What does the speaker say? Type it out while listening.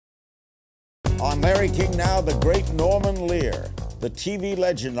On Larry King Now, the great Norman Lear, the TV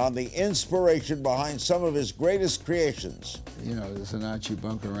legend on the inspiration behind some of his greatest creations. You know, there's an Archie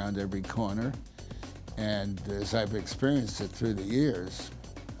bunker around every corner, and as I've experienced it through the years,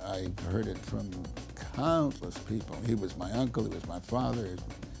 I've heard it from countless people. He was my uncle, he was my father,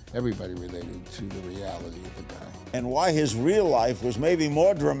 everybody related to the reality of the guy. And why his real life was maybe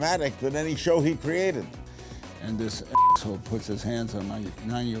more dramatic than any show he created. And this asshole puts his hands on my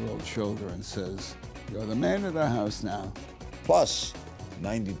 9-year-old shoulder and says, "You're the man of the house now." Plus,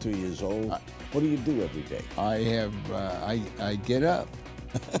 92 years old, what do you do every day? I get up.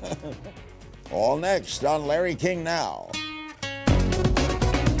 All next on Larry King Now.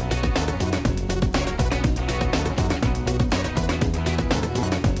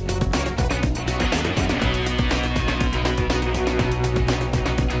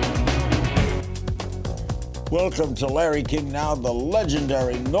 Welcome to Larry King Now. The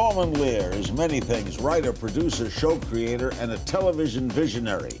legendary Norman Lear is many things: writer, producer, show creator, and a television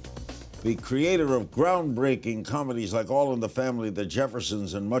visionary. The creator of groundbreaking comedies like All in the Family, The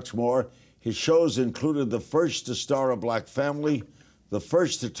Jeffersons, and much more. His shows included the first to star a black family, the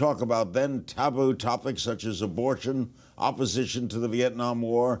first to talk about then taboo topics such as abortion, opposition to the Vietnam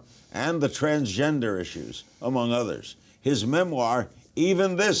War, and the transgender issues, among others. His memoir,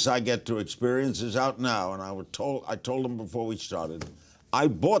 Even This I Get to Experience, is out now, and I told him before we started, I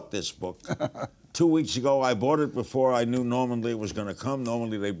bought this book 2 weeks ago. I bought it before I knew Norman Lear was going to come.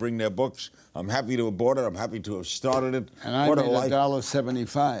 Normally they bring their books. I'm happy to have bought it. I'm happy to have started it. And I made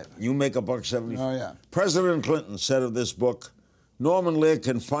 $1.75. You make $1.75. Oh, yeah. President Clinton said of this book, Norman Lear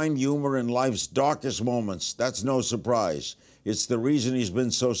can find humor in life's darkest moments. That's no surprise. It's the reason he's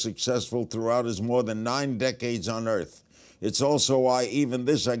been so successful throughout his more than 9 decades on Earth. It's also why Even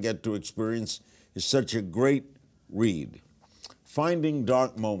This I Get to Experience is such a great read. Finding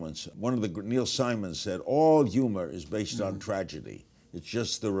dark moments. One of the Neil Simon said, all humor is based on tragedy. It's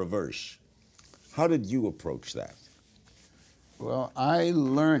just the reverse. How did you approach that? Well, I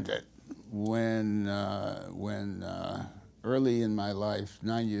learned it when early in my life,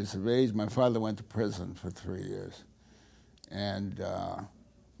 9 years of age, my father went to prison for 3 years. And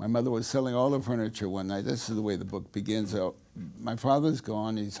my mother was selling all the furniture one night. This is the way the book begins. My father's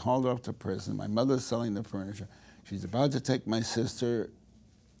gone. He's hauled off to prison. My mother's selling the furniture. She's about to take my sister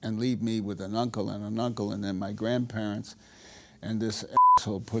and leave me with an uncle and then my grandparents. And this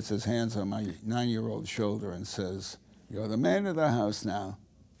asshole puts his hands on my 9-year-old shoulder and says, "You're the man of the house now."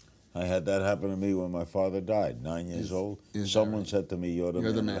 I had that happen to me when my father died, 9 years old. Someone said to me, you're the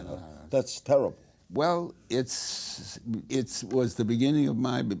man of the house. That's terrible. Well, it was the beginning of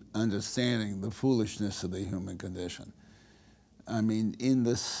my understanding the foolishness of the human condition. I mean, in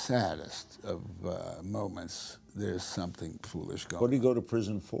the saddest of moments, there's something foolish going on. What did he go to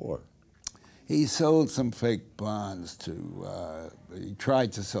prison for? He sold some fake bonds he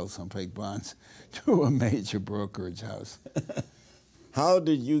tried to sell some fake bonds to a major brokerage house. How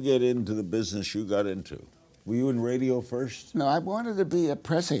did you get into the business you got into? Were you in radio first? No, I wanted to be a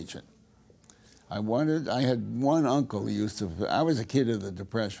press agent. I had one uncle who I was a kid of the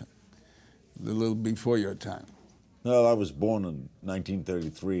Depression, a little before your time. Well, I was born in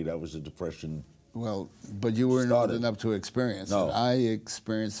 1933. That was the Depression. Well, but you weren't old enough to experience it. I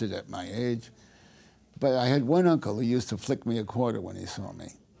experienced it at my age. But I had one uncle who used to flick me a quarter when he saw me.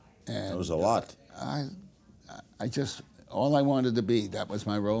 And that was a lot. All I wanted to be, that was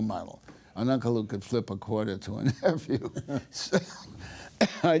my role model. An uncle who could flip a quarter to a nephew. So,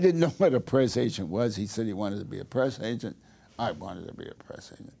 I didn't know what a press agent was. He said he wanted to be a press agent. I wanted to be a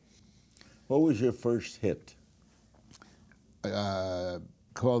press agent. What was your first hit?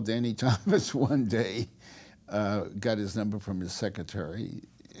 Called Danny Thomas one day, got his number from his secretary,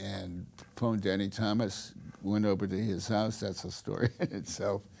 and phoned Danny Thomas, went over to his house, that's a story in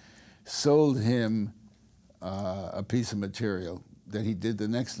itself, sold him a piece of material that he did the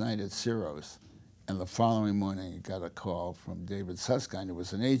next night at Ciro's. And the following morning, he got a call from David Susskind, who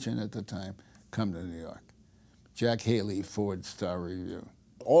was an agent at the time, come to New York. Jack Haley, Ford Star Review.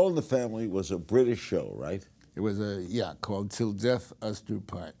 All in the Family was a British show, right? It was called Till Death Us Do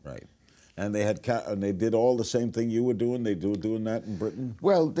Part. Right. And they did all the same thing you were doing? They were doing that in Britain?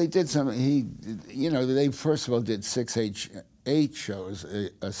 Well, they did they first of all did 6, 8 shows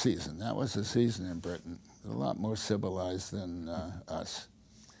a season. That was a season in Britain. A lot more civilized than us.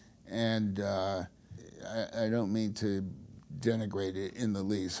 And I don't mean to denigrate it in the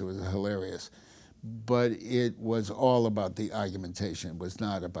least. It was hilarious. But it was all about the argumentation. It was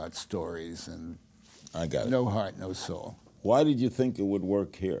not about stories and I got it. No heart, no soul. Why did you think it would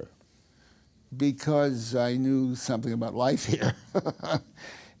work here? Because I knew something about life here.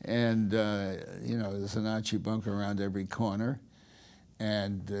 And, you know, there's an Archie Bunker around every corner.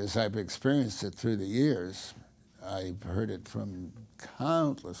 And as I've experienced it through the years, I've heard it from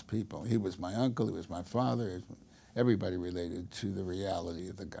countless people. He was my uncle, he was my father, everybody related to the reality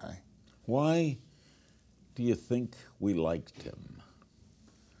of the guy. Why do you think we liked him?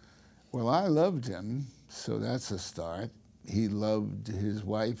 Well, I loved him, so that's a start. He loved his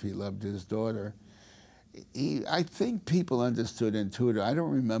wife, he loved his daughter. I think people understood intuitively. I don't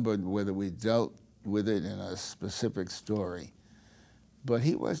remember whether we dealt with it in a specific story, but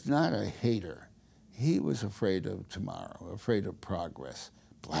he was not a hater. He was afraid of tomorrow, afraid of progress.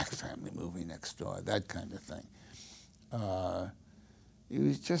 Black family movie next door, that kind of thing. He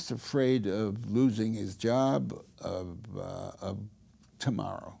was just afraid of losing his job, of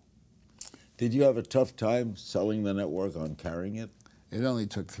tomorrow. Did you have a tough time selling the network on carrying it? It only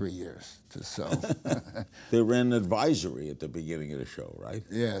took 3 years to sell. They ran advisory at the beginning of the show, right?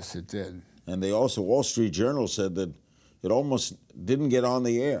 Yes, it did. And they also, Wall Street Journal said that it almost didn't get on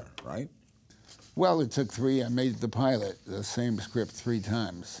the air, right? Well, it took 3. I made the pilot, the same script 3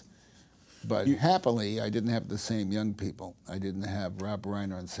 times. But happily, I didn't have the same young people. I didn't have Rob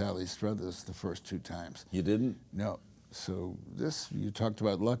Reiner and Sally Struthers the first 2 times. You didn't? No. So this, you talked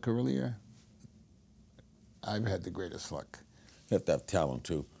about luck earlier. I've had the greatest luck. You have to have talent,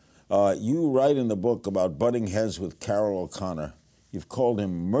 too. You write in the book about butting heads with Carroll O'Connor. You've called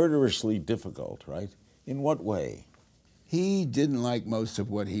him murderously difficult, right? In what way? He didn't like most of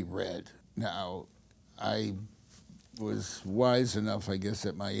what he read. Now, I was wise enough, I guess,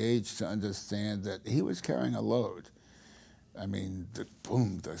 at my age to understand that he was carrying a load. I mean,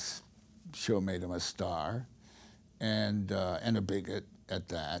 boom, the show made him a star and a bigot at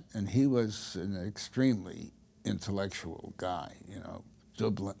that. And he was an extremely intellectual guy, you know,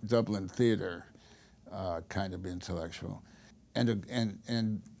 Dublin theater kind of intellectual,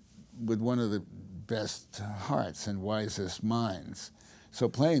 and with one of the best hearts and wisest minds. So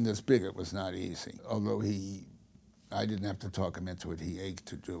playing this bigot was not easy, although I didn't have to talk him into it. He ached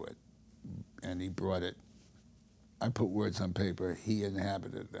to do it, and he brought it. I put words on paper. He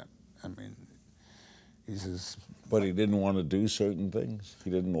inhabited them. I mean, he says. But he didn't want to do certain things? He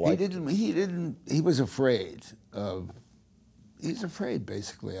didn't like He was afraid of, he's afraid,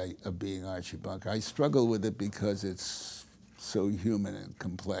 basically, of being Archie Bunker. I struggle with it because it's so human and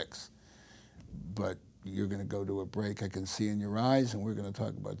complex. But you're going to go to a break, I can see in your eyes, and we're going to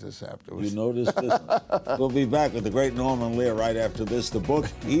talk about this afterwards. You noticed this? We'll be back with the great Norman Lear right after this. The book,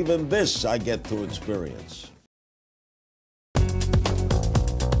 Even This I Get to Experience.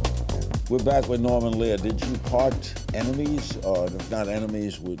 We're back with Norman Lear. Did you part enemies? Or if not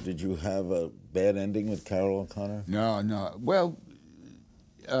enemies, did you have a bad ending with Carroll O'Connor? No. Well,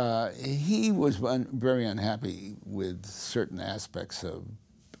 he was very unhappy with certain aspects of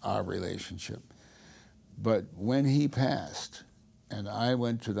our relationship. But when he passed, and I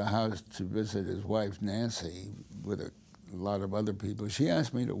went to the house to visit his wife, Nancy, with a lot of other people, she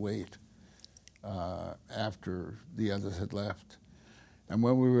asked me to wait after the others had left. And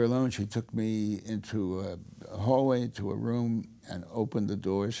when we were alone, she took me into a hallway to a room and opened the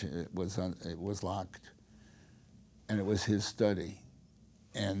door. It was locked, and it was his study.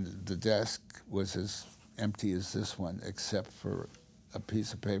 And the desk was as empty as this one, except for a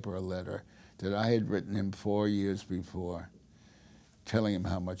piece of paper, a letter that I had written him 4 years before, telling him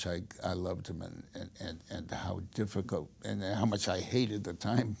how much I loved him and how difficult and how much I hated the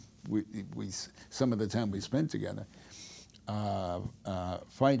time some of the time we spent together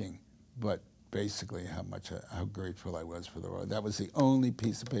fighting, but basically how grateful I was for the role. That was the only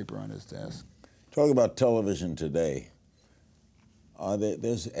piece of paper on his desk. Talk about television today.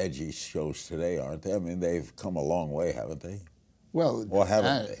 There's edgy shows today, aren't there? I mean, they've come a long way, haven't they? Well, or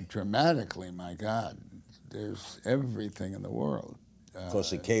haven't they? Dramatically, my God. There's everything in the world.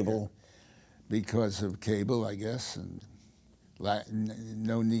 Because of cable? Because of cable, I guess, and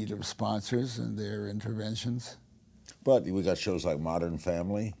no need of sponsors and their interventions. But we got shows like Modern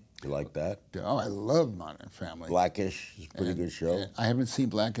Family. You like that? Oh, I love Modern Family. Blackish is a pretty good show. I haven't seen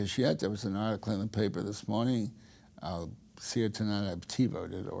Blackish yet. There was an article in the paper this morning. I'll see it tonight. I've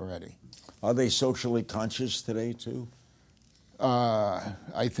TiVo'd it already. Are they socially conscious today, too?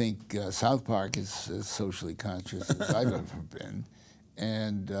 I think South Park is as socially conscious as I've ever been.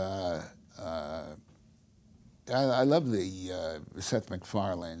 And I love the Seth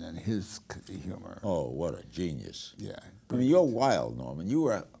MacFarlane and his humor. Oh, what a genius. Yeah. I mean, you're wild, Norman. You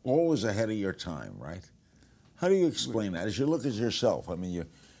were always ahead of your time, right? How do you explain that? As you look at yourself, I mean,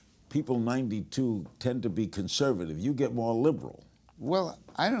 people 92 tend to be conservative. You get more liberal. Well,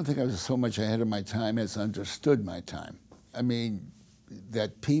 I don't think I was so much ahead of my time as understood my time. I mean,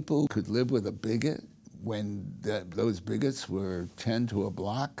 that people could live with a bigot when those bigots were 10 to a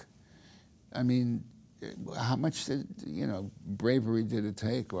block. I mean, how much did, bravery did it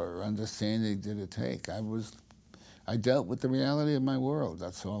take, or understanding did it take? I dealt with the reality of my world.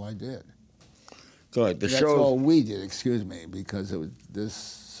 That's all I did. Go ahead. That's all we did, excuse me, because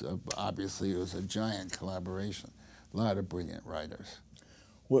obviously it was a giant collaboration. A lot of brilliant writers.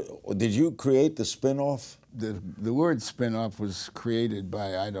 Did you create the spin-off? The word spin-off was created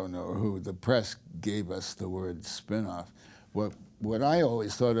by I don't know who. The press gave us the word spin-off. What I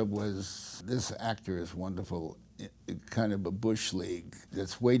always thought of was, this actor is wonderful, kind of a bush league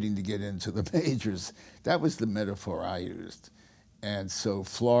that's waiting to get into the majors. That was the metaphor I used. And so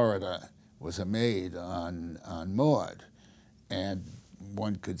Florida was a maid on Maude, and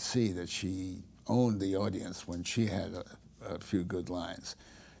one could see that she owned the audience when she had a few good lines.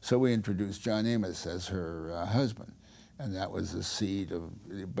 So we introduced John Amos as her husband, and that was the seed of,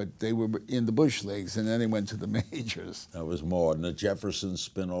 but they were in the bush leagues, and then they went to the majors. That was Maude, and the Jeffersons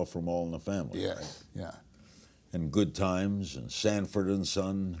spin-off from All in the Family. Yes, right? yeah. And Good Times, and Sanford and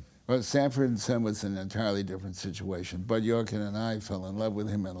Son. Well, Sanford and Son was an entirely different situation. Bud Yorkin and I fell in love with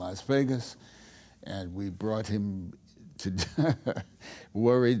him in Las Vegas, and we brought him to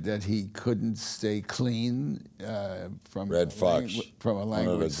worried that he couldn't stay clean from Red Fox, from a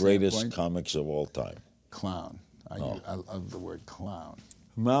language one of the greatest standpoint. comics of all time. Clown. I love the word clown.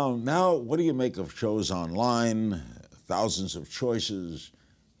 Now, what do you make of shows online, thousands of choices,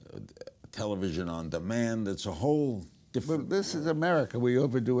 television on demand? It's a whole different... But this is America. We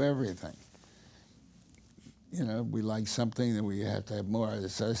overdo everything. We like something, then we have to have more.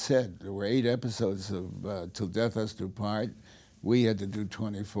 As I said, there were 8 episodes of Till Death Us Do Part. We had to do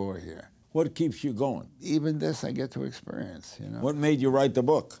 24 here. What keeps you going? Even this I get to experience, What made you write the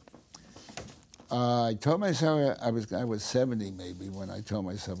book? I told myself I was 70 maybe when I told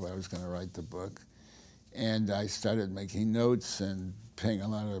myself I was going to write the book. And I started making notes and paying a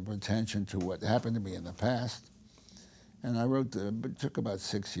lot of attention to what happened to me in the past. And I it took about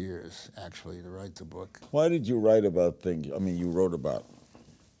 6 years, actually, to write the book. Why did you write about things? I mean, you wrote about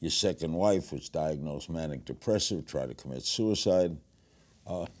your second wife was diagnosed manic depressive, tried to commit suicide.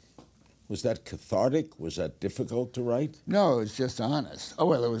 Was that cathartic? Was that difficult to write? No, it was just honest. Oh,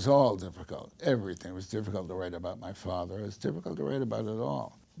 well, it was all difficult. Everything was difficult to write about my father. It was difficult to write about it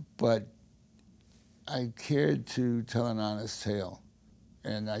all. But I cared to tell an honest tale.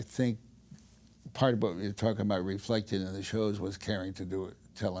 And I think part of what we were talking about reflected in the shows was caring to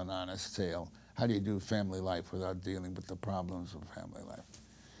tell an honest tale. How do you do family life without dealing with the problems of family life?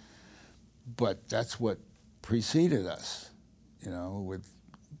 But that's what preceded us, with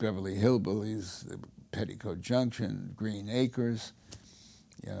Beverly Hillbillies, Petticoat Junction, Green Acres,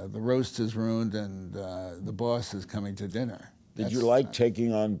 The Roast is Ruined, and The Boss is Coming to Dinner. Did you like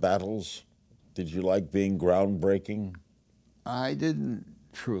taking on battles? Did you like being groundbreaking? I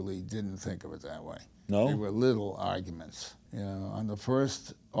truly didn't think of it that way. No? There were little arguments. On the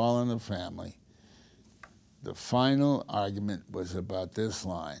first All in the Family, the final argument was about this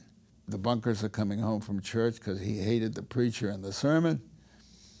line. The Bunkers are coming home from church because he hated the preacher and the sermon.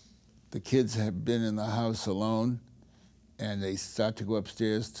 The kids have been in the house alone, and they start to go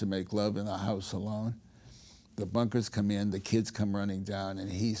upstairs to make love in the house alone. The Bunkers come in, the kids come running down,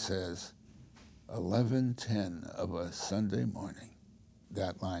 and he says, 11:10 of a Sunday morning.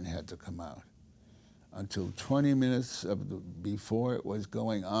 That line had to come out. Until 20 minutes before it was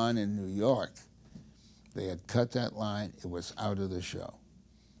going on in New York, they had cut that line. It was out of the show.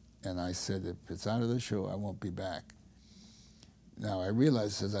 And I said, if it's out of the show, I won't be back. Now, I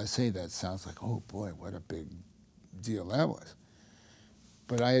realize as I say that, sounds like, oh boy, what a big deal that was.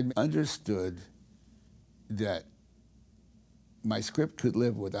 But I had understood that my script could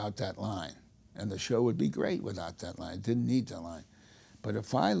live without that line, and the show would be great without that line. It didn't need that line. But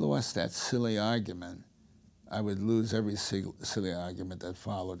if I lost that silly argument, I would lose every silly argument that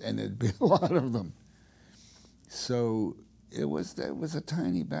followed, and there'd be a lot of them. So it was a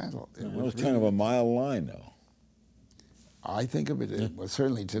tiny battle. It was kind of a mild line, though. I think of it, well,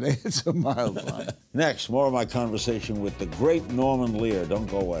 certainly today it's a mild line. Next, more of my conversation with the great Norman Lear. Don't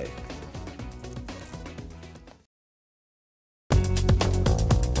go away.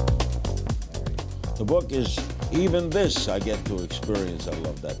 The book is Even This I Get to Experience. I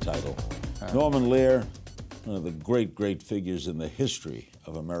love that title. Norman Lear, one of the great figures in the history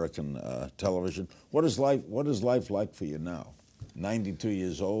of American television. What is life like for you now? 92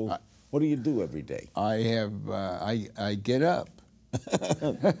 years old. What do you do every day? I get up.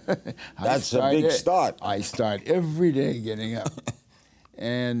 That's a big start. I start every day getting up.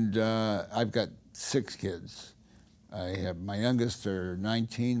 And I've got 6 kids. I have my youngest are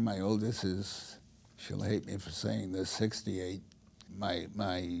 19. My oldest is, she'll hate me for saying this, 68.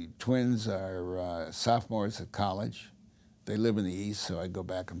 My twins are sophomores at college. They live in the East, so I go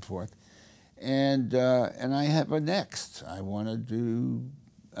back and forth. And I have a next. I want to do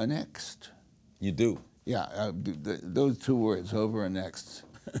a next. You do? Yeah, those two words, over and next,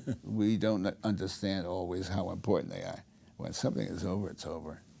 we don't understand always how important they are. When something is over, it's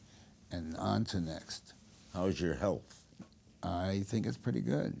over. And on to next. How's your health? I think it's pretty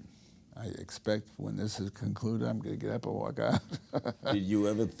good. I expect when this is concluded, I'm going to get up and walk out. Did you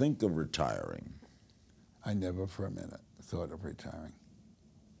ever think of retiring? I never for a minute thought of retiring.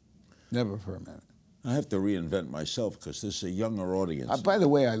 Never for a minute. I have to reinvent myself because this is a younger audience. By the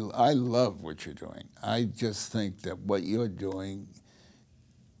way, I love what you're doing. I just think that what you're doing,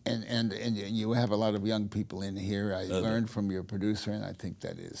 and you have a lot of young people in here. I learned from your producer, and I think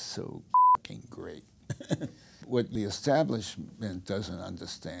that is so fucking great. What the establishment doesn't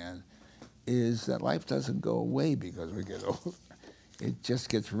understand is that life doesn't go away because we get older. It just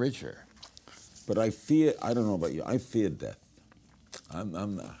gets richer. But I don't know about you, I fear death. I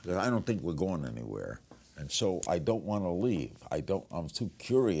don't think we're going anywhere. And so I don't want to leave. I'm too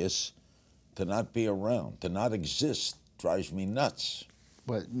curious to not be around, to not exist. Drives me nuts.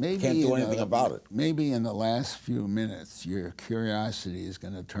 But maybe can't do anything about it. Maybe in the last few minutes, your curiosity is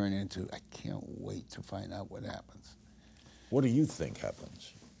going to turn into, I can't wait to find out what happens. What do you think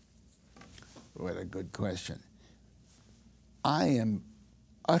happens? What a good question. I am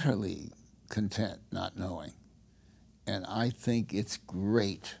utterly content not knowing. And I think it's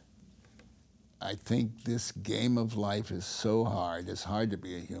great. I think this game of life is so hard. It's hard to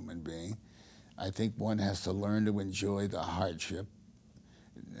be a human being. I think one has to learn to enjoy the hardship.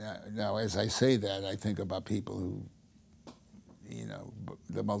 Now, as I say that, I think about people who,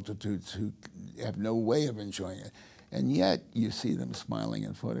 the multitudes who have no way of enjoying it. And yet, you see them smiling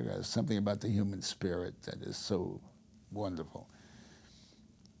in photographs. Something about the human spirit that is so wonderful.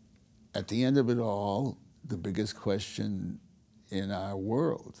 At the end of it all, the biggest question in our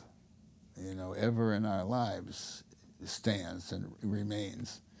world, ever in our lives, stands and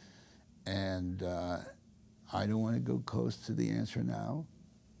remains. And I don't want to go close to the answer now.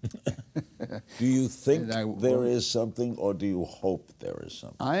 Do you think there is something, or do you hope there is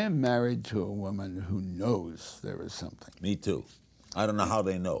something? I am married to a woman who knows there is something. Me too. I don't know how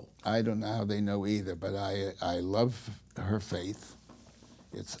they know. I don't know how they know either, but I love her faith.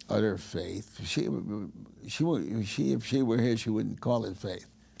 It's utter faith. If she were here, she wouldn't call it faith.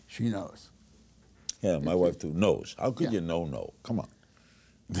 She knows. Yeah, my wife too knows. How could you know no? Come on.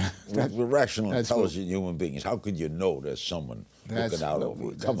 We're rational, intelligent human beings. How could you know there's someone looking out over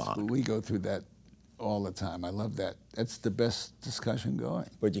you? Come on. We go through that all the time. I love that. That's the best discussion going.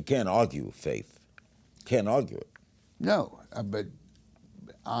 But you can't argue faith. Can't argue it. No, but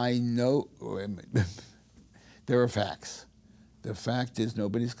I know there are facts. The fact is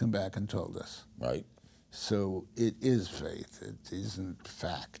nobody's come back and told us. Right. So it is faith. It isn't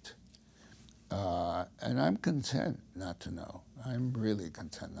fact. And I'm content not to know. I'm really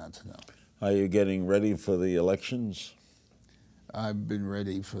content not to know. Are you getting ready for the elections? I've been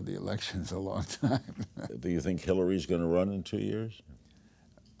ready for the elections a long time. Do you think Hillary's going to run in 2 years?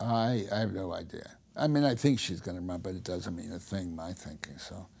 I have no idea. I mean, I think she's going to run, but it doesn't mean a thing, my thinking.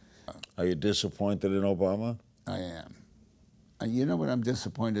 So, Are you disappointed in Obama? I am. You know what I'm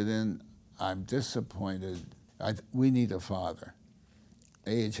disappointed in? I'm disappointed. We need a father.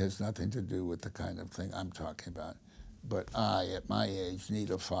 Age has nothing to do with the kind of thing I'm talking about. But I, at my age, need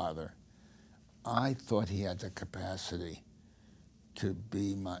a father. I thought he had the capacity to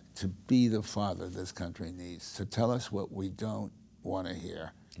be the father this country needs, to tell us what we don't want to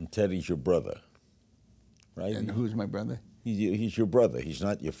hear. And Teddy's your brother, right? And who's my brother? He's your brother. He's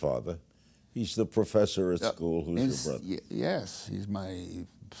not your father. He's the professor at school who's your brother. Yes, he's my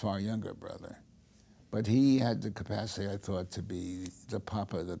far younger brother. But he had the capacity, I thought, to be the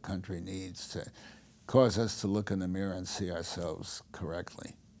papa the country needs, to cause us to look in the mirror and see ourselves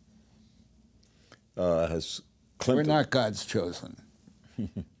correctly. Has Clinton... We're not God's chosen.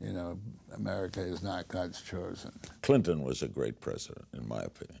 America is not God's chosen. Clinton was a great president, in my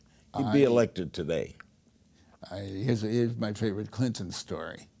opinion. He'd be elected today. Here's my favorite Clinton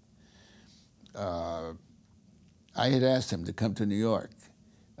story. I had asked him to come to New York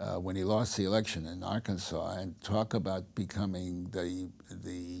when he lost the election in Arkansas and talk about becoming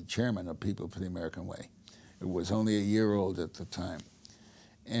the chairman of People for the American Way. It was only a year old at the time.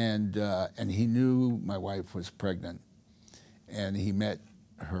 And he knew my wife was pregnant, and he met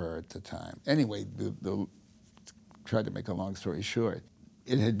her at the time. Anyway, tried to make a long story short,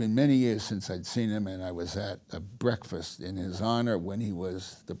 it had been many years since I'd seen him, and I was at a breakfast in his honor when he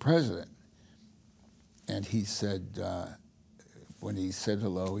was the president. And he said, when he said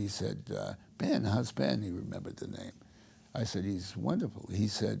hello, he said, Ben, how's Ben? He remembered the name. I said, he's wonderful. He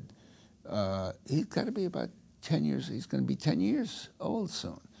said, he's got to be about 10 years, he's going to be 10 years old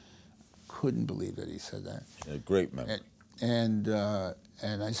soon. Couldn't believe that he said that. A great memory. And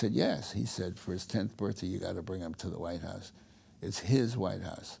I said, yes. He said, for his 10th birthday, you got to bring him to the White House. It's his White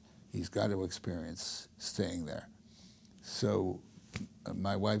House. He's got to experience staying there. So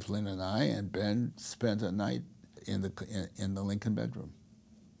my wife Lynn and I and Ben spent a night in the Lincoln bedroom.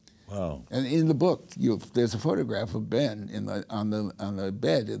 Wow. And in the book, there's a photograph of Ben on the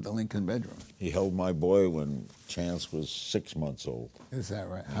bed in the Lincoln bedroom. He held my boy when Chance was 6 months old. Is that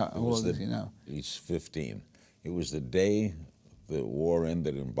right? How old is he now? He's 15. It was the day the war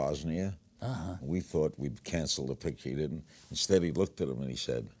ended in Bosnia. We thought we'd cancel the picture. He didn't. Instead, he looked at him and he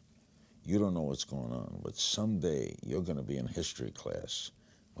said, you don't know what's going on, but someday you're going to be in history class.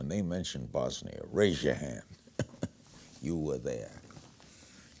 When they mention Bosnia, raise your hand. You were there.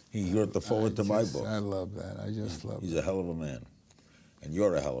 He wrote the forward to my book. I love that. I just love it. He's a hell of a man. And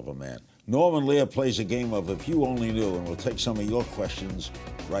you're a hell of a man. Norman Lear plays a game of If You Only Knew, and we'll take some of your questions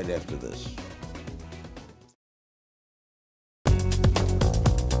right after this.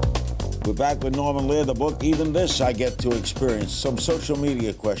 We're back with Norman Lear, the book, Even This I Get to Experience. Some social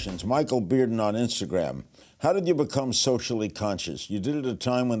media questions. Michael Bearden on Instagram. How did you become socially conscious? You did it at a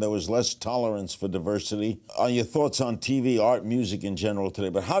time when there was less tolerance for diversity. Your thoughts on TV, art, music in general today,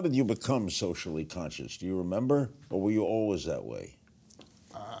 but how did you become socially conscious? Do you remember, or were you always that way?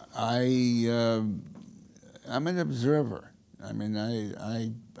 I'm an observer. I mean,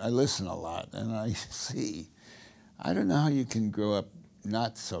 I listen a lot, and I see. I don't know how you can grow up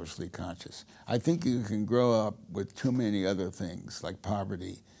not socially conscious. I think you can grow up with too many other things, like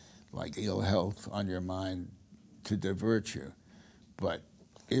poverty, like ill health on your mind to divert you. But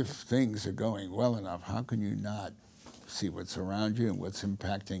if things are going well enough, how can you not see what's around you and what's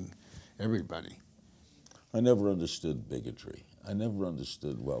impacting everybody? I never understood bigotry. I never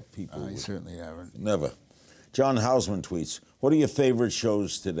understood, well, people... I certainly haven't. Never. John Hausman tweets, what are your favorite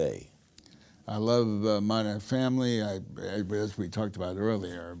shows today? I love Modern Family. As we talked about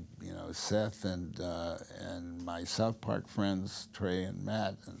earlier, you know, Seth and my South Park friends, Trey and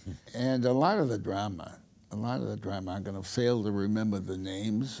Matt, and a lot of the drama. I'm going to fail to remember the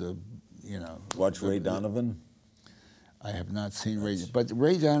names of, you know. Watch Ray Donovan? I have not seen Ray, but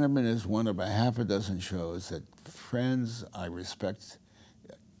Ray Donovan is one of a half a dozen shows that friends I respect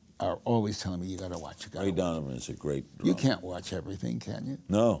are always telling me, you got to watch. Ray Donovan is a great drama. You can't watch everything, can you?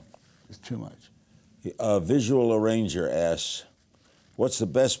 No. It's too much. A visual arranger asks, what's the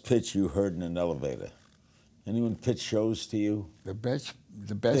best pitch you heard in an elevator? Anyone pitch shows to you? The best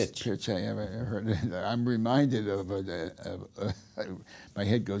pitch I ever heard. I'm reminded of my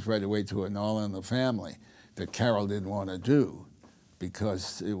head goes right away to an All in the Family that Carol didn't want to do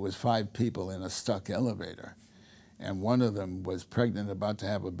because it was 5 people in a stuck elevator. And one of them was pregnant, about to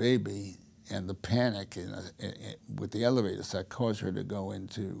have a baby, and the panic with the elevator set caused her to go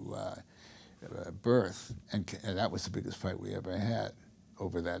into birth, and that was the biggest fight we ever had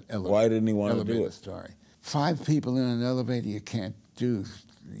over that elevator. Why didn't he want to do it? Story. 5 people in an elevator, you can't do,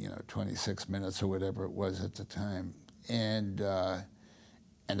 26 minutes or whatever it was at the time, and a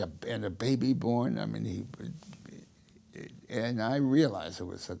baby born. I mean, and I realized it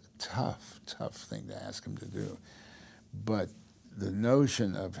was a tough thing to ask him to do, but the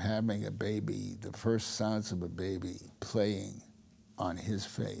notion of having a baby, the first sounds of a baby playing on his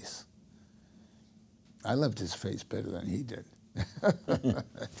face. I loved his face better than he did.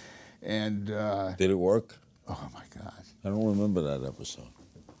 And did it work? Oh my God! I don't remember that episode.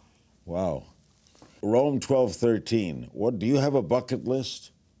 Wow. Rome 1213. What do you have a bucket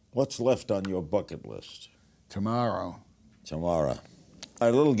list? What's left on your bucket list? Tomorrow. Tomorrow. A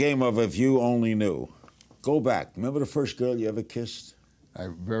little game of If You Only Knew. Go back. Remember the first girl you ever kissed?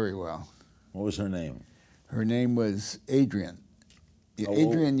 Very well. What was her name? Her name was Adrian.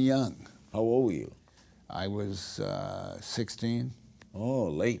 Adrian Young. How old were you? I was 16. Oh,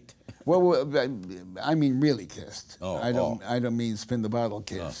 late. Well, I mean really kissed. Oh, I don't mean spin the bottle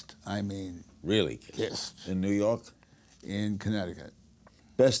kissed. Oh. I mean really kissed. In New York? In Connecticut.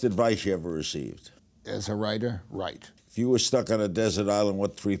 Best advice you ever received? As a writer, write. If you were stuck on a desert island,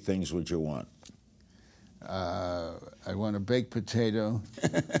 what 3 things would you want? I want a baked potato.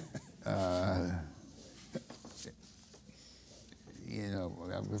 I'm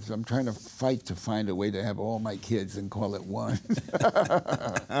trying to fight to find a way to have all my kids and call it one.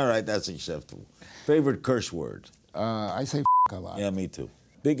 All right, that's acceptable. Favorite curse word? I say a lot. Yeah, me too.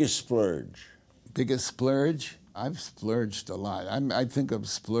 Biggest splurge? Biggest splurge? I've splurged a lot. I think of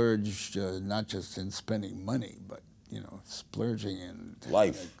splurge not just in spending money, but, you know, splurging in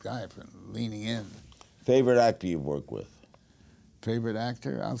Life. Life and leaning in. Favorite actor you've worked with? Favorite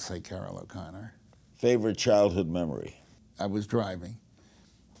actor? I'll say Carol O'Connor. Favorite childhood memory? I was driving.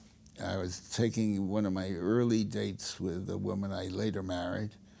 I was taking one of my early dates with a woman I later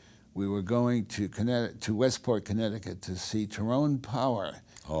married. We were going to Westport, Connecticut to see Tyrone Power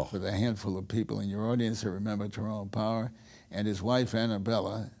with a handful of people in your audience that remember Tyrone Power, and his wife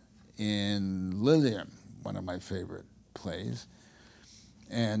Annabella in Lillian, one of my favorite plays.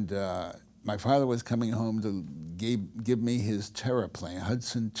 And my father was coming home to give me his Terraplane,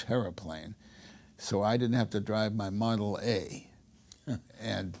 Hudson Terraplane, so I didn't have to drive my Model A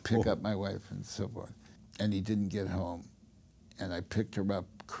and pick up my wife and so forth. And he didn't get home. And I picked her up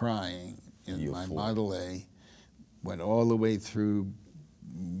crying in my Model A, went all the way through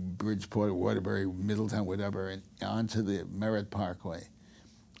Bridgeport, Waterbury, Middletown, whatever, and onto the Merritt Parkway.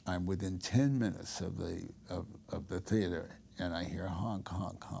 I'm within 10 minutes of the theater, and I hear honk,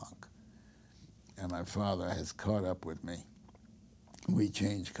 honk, honk. And my father has caught up with me. We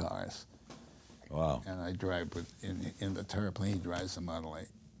change cars. Wow. And I drive in the Terraplane. He drives the Model A.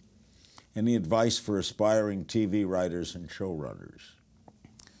 Any advice for aspiring TV writers and showrunners?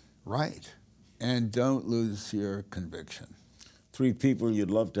 Right. And don't lose your conviction. 3 people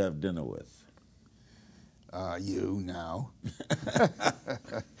you'd love to have dinner with? You now.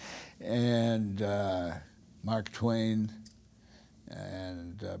 And Mark Twain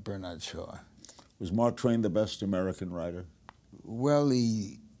and Bernard Shaw. Was Mark Twain the best American writer? Well,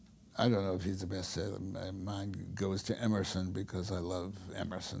 I don't know if he's the best. Mine goes to Emerson because I love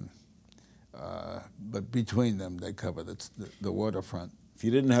Emerson. But between them, they cover the waterfront. If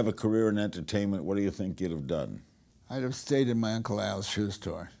you didn't have a career in entertainment, what do you think you'd have done? I'd have stayed in my Uncle Al's shoe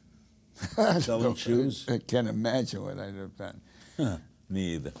store. Selling shoes? I can't imagine what I'd have done.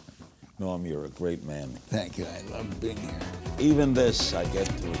 Me either. Norm, you're a great man. Thank you. I love being here. Even this I get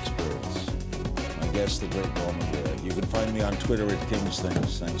to experience. My guest, the great Norman Lear. You can find me on Twitter at King's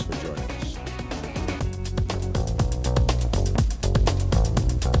Things. Thanks for joining us.